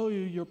will show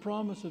you your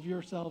promise of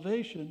your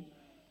salvation,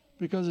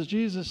 because as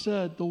Jesus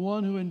said, the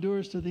one who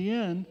endures to the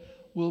end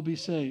will be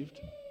saved.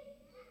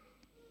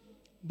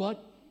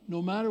 But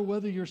no matter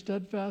whether you're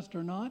steadfast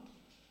or not,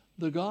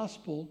 the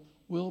gospel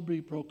will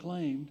be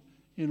proclaimed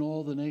in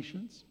all the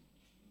nations.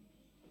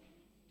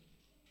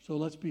 So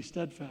let's be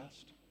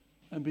steadfast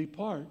and be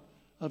part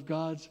of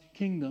God's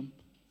kingdom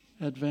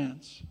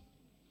advance.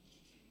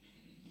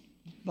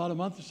 About a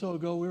month or so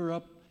ago, we were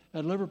up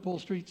at Liverpool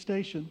Street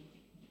Station,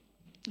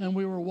 and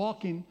we were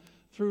walking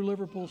through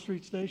Liverpool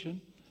Street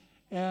Station,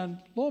 and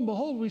lo and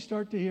behold, we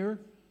start to hear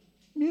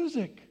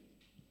music,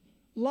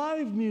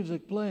 live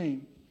music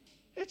playing.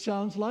 It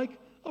sounds like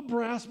a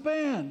brass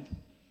band.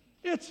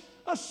 It's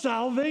a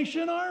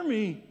Salvation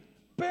Army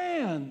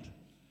band.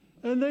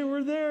 And they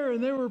were there,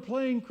 and they were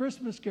playing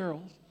Christmas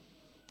carols.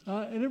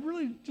 And it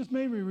really just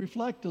made me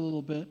reflect a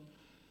little bit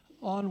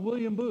on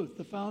William Booth,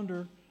 the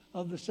founder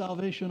of the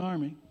Salvation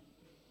Army.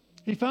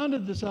 He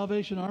founded the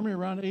Salvation Army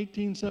around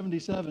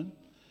 1877.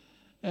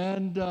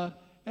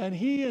 And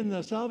he and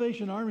the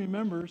Salvation Army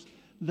members,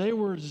 they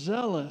were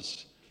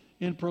zealous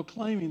in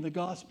proclaiming the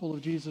gospel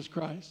of Jesus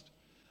Christ.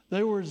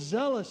 They were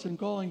zealous in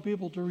calling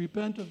people to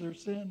repent of their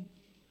sin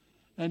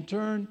and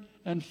turn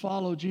and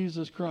follow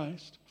Jesus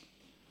Christ.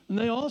 And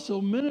they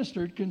also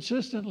ministered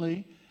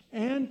consistently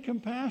and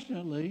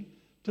compassionately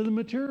to the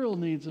material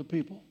needs of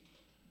people.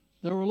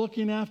 They were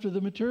looking after the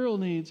material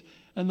needs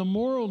and the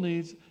moral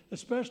needs,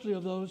 especially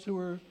of those who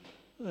were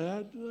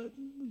the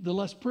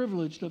less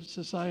privileged of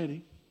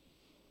society.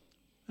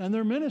 And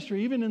their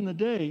ministry, even in the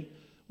day,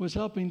 was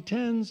helping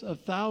tens of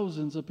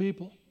thousands of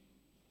people.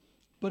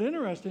 But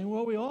interesting,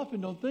 what we often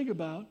don't think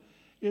about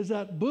is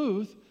that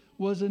Booth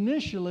was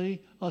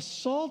initially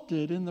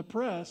assaulted in the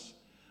press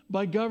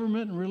by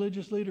government and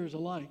religious leaders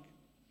alike.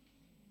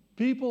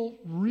 People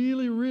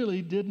really,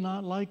 really did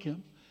not like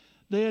him.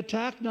 They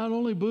attacked not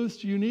only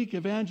Booth's unique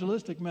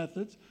evangelistic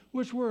methods,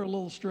 which were a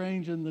little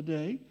strange in the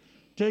day,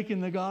 taking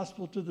the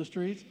gospel to the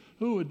streets.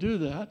 Who would do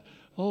that?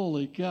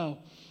 Holy cow.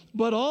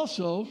 But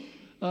also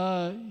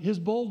his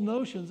bold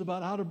notions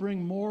about how to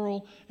bring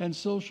moral and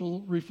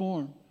social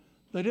reform.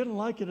 They didn't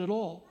like it at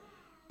all.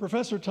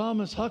 Professor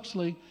Thomas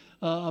Huxley,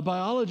 a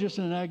biologist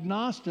and an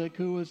agnostic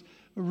who was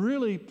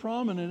really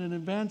prominent in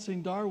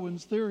advancing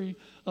Darwin's theory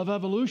of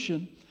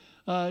evolution,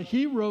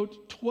 he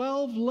wrote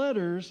 12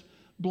 letters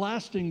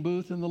blasting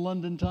Booth in the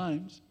London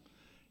Times.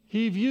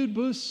 He viewed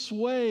Booth's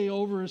sway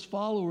over his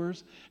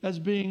followers as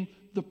being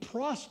the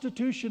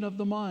prostitution of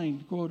the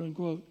mind, quote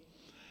unquote,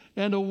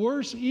 and a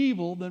worse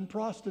evil than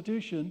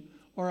prostitution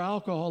or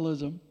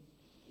alcoholism.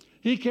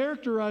 He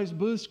characterized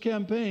Booth's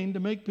campaign to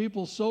make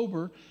people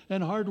sober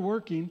and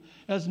hardworking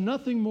as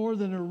nothing more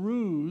than a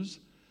ruse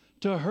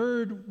to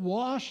herd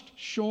washed,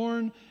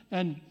 shorn,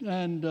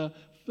 and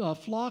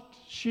flocked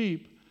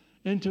sheep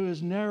into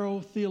his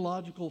narrow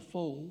theological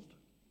fold.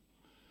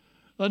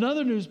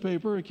 Another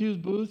newspaper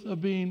accused Booth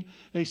of being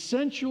a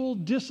sensual,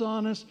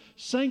 dishonest,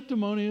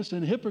 sanctimonious,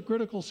 and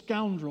hypocritical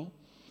scoundrel,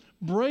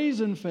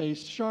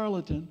 brazen-faced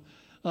charlatan,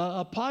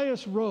 a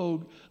pious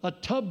rogue, a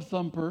tub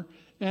thumper,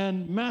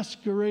 and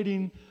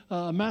masquerading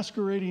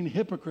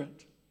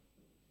hypocrite.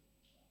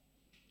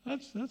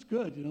 That's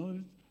good, you know.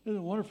 Isn't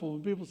it wonderful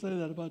when people say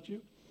that about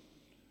you?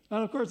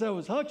 And of course, that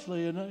was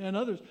Huxley and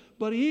others.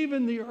 But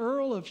even the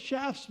Earl of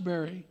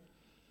Shaftesbury,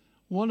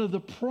 one of the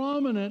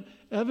prominent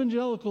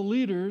evangelical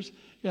leaders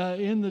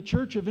in the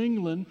Church of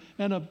England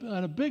and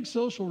a big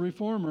social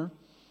reformer,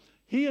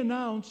 he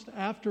announced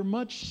after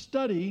much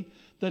study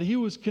that he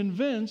was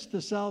convinced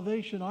the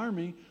Salvation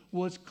Army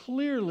was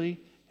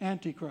clearly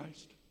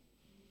Antichrist.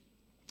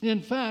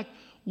 In fact,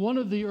 one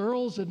of the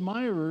Earl's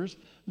admirers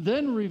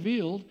then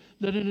revealed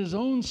that in his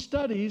own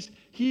studies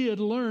he had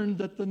learned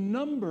that the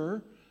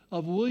number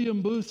of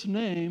William Booth's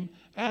name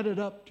added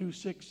up to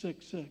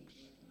 666.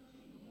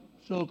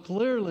 So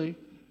clearly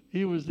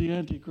he was the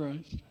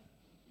Antichrist.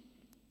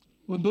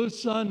 When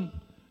Booth's son,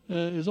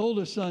 his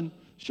oldest son,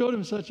 showed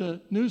him such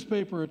a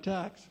newspaper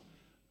attacks,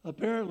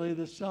 apparently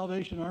the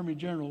Salvation Army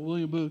General,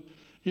 William Booth,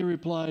 he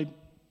replied,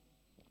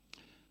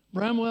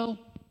 "Bramwell,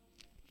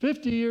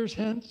 50 years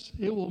hence,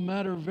 it will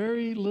matter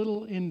very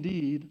little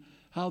indeed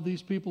how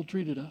these people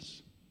treated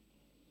us.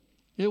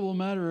 It will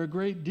matter a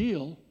great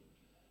deal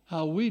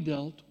how we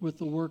dealt with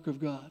the work of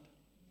God."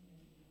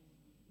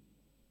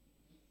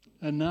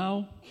 And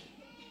now,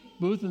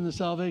 Booth and the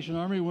Salvation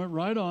Army went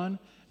right on,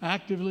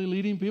 actively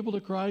leading people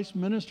to Christ,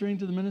 ministering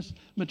to the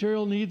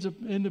material needs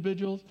of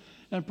individuals,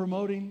 and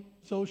promoting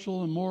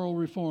social and moral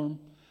reform,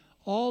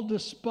 all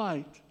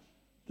despite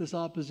this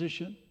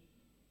opposition.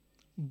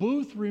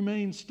 Booth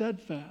remained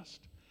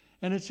steadfast,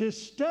 and it's his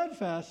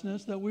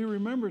steadfastness that we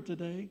remember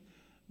today,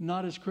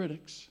 not his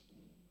critics.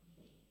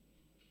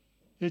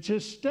 It's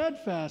his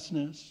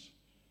steadfastness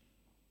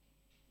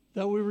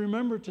that we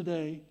remember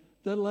today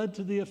that led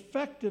to the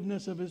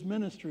effectiveness of his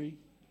ministry,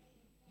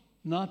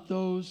 not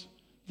those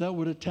that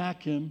would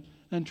attack him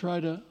and try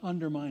to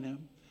undermine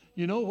him.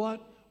 You know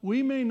what?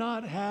 We may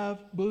not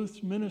have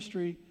Booth's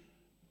ministry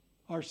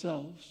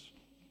ourselves,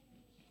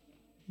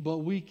 but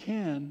we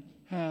can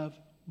have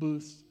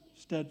Booth's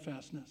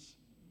steadfastness.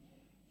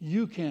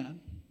 You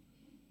can,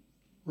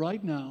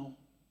 right now,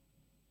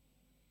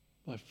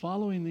 by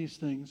following these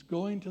things,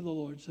 going to the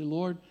Lord, say,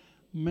 "Lord,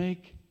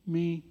 make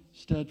me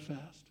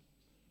steadfast."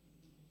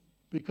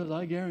 Because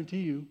I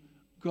guarantee you,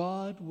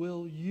 God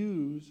will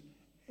use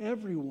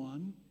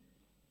everyone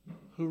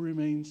who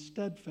remains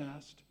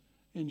steadfast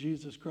in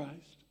Jesus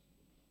Christ.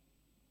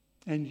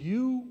 And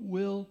you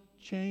will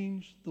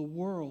change the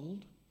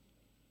world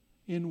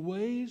in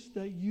ways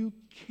that you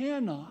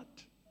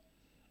cannot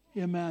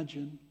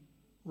imagine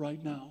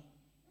right now.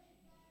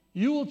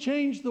 You will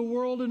change the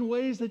world in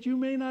ways that you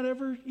may not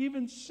ever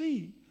even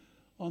see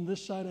on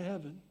this side of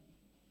heaven.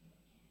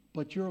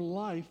 But your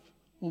life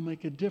will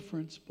make a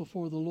difference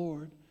before the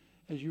Lord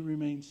as you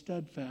remain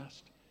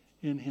steadfast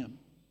in Him.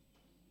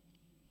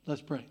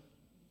 Let's pray.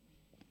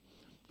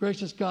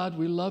 Gracious God,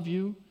 we love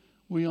you,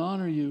 we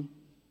honor you,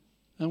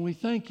 and we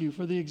thank you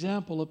for the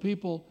example of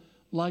people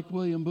like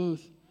William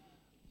Booth,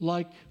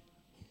 like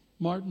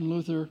Martin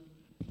Luther,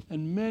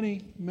 and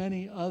many,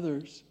 many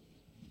others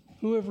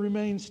who have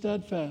remained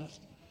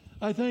steadfast.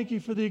 I thank you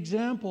for the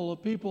example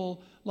of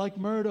people like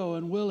Murdo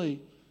and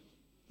Willie,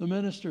 the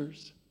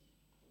ministers,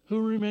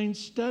 who remain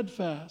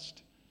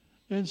steadfast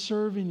in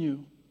serving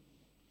you.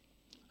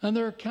 And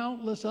there are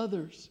countless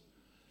others.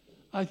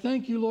 I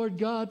thank you, Lord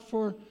God,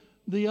 for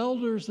the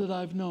elders that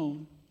I've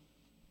known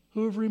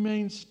who have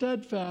remained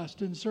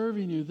steadfast in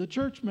serving you, the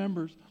church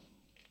members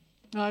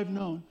I've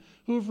known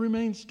who have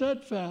remained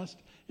steadfast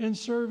in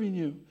serving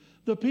you,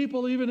 the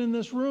people even in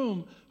this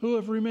room who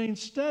have remained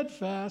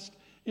steadfast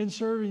in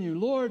serving you.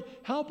 Lord,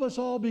 help us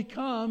all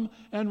become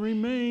and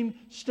remain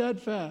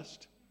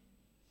steadfast.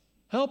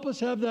 Help us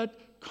have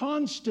that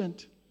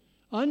constant,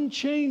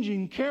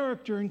 unchanging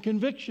character and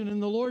conviction in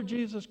the Lord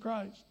Jesus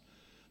Christ,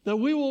 that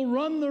we will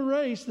run the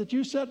race that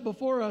you set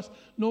before us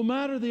no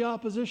matter the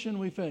opposition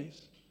we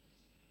face,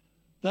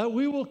 that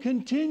we will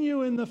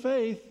continue in the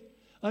faith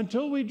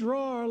until we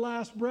draw our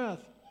last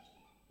breath,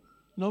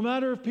 no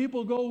matter if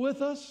people go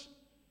with us,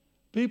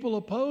 people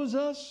oppose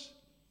us,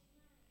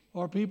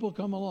 or people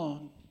come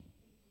along.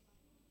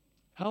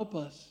 Help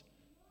us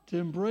to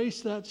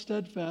embrace that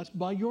steadfast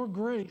by your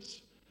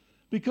grace,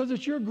 because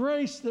it's your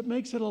grace that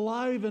makes it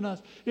alive in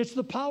us. It's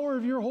the power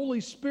of your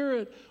Holy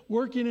Spirit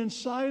working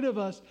inside of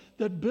us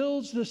that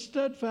builds the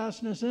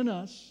steadfastness in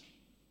us.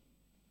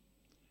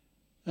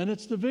 And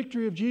it's the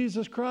victory of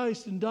Jesus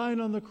Christ and dying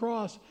on the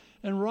cross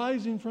and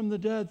rising from the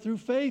dead through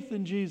faith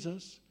in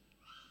Jesus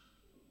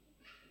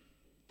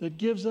that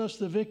gives us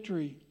the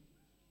victory,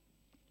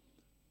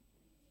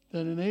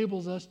 that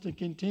enables us to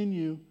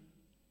continue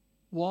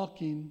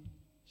walking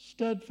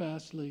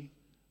steadfastly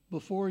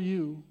before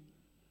you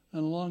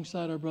and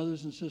alongside our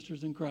brothers and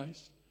sisters in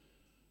Christ.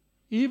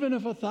 Even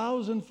if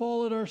 1,000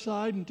 fall at our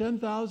side and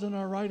 10,000 at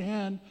our right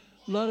hand,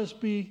 let us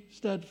be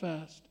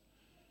steadfast.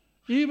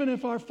 Even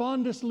if our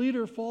fondest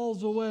leader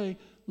falls away,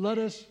 let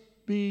us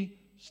be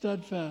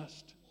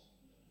steadfast.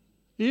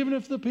 Even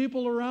if the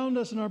people around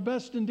us and our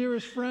best and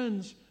dearest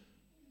friends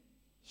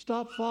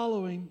stop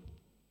following,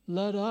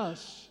 let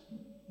us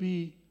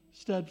be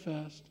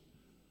steadfast.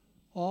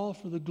 All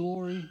for the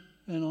glory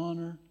and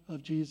honor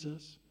of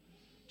Jesus.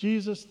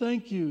 Jesus,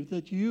 thank you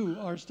that you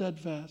are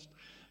steadfast.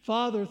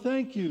 Father,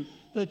 thank you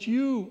that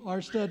you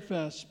are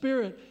steadfast.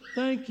 Spirit,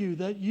 thank you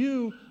that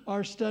you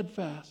are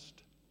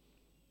steadfast.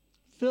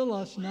 Fill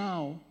us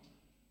now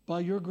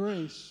by your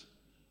grace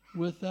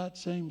with that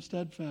same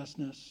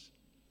steadfastness,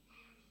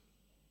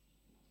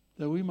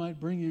 that we might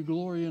bring you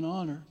glory and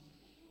honor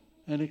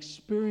and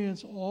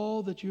experience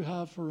all that you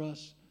have for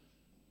us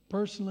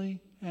personally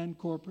and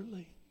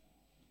corporately.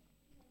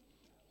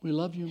 We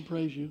love you and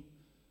praise you.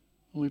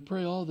 And we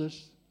pray all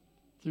this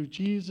through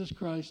Jesus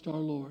Christ our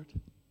Lord.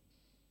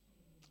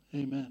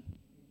 Amen.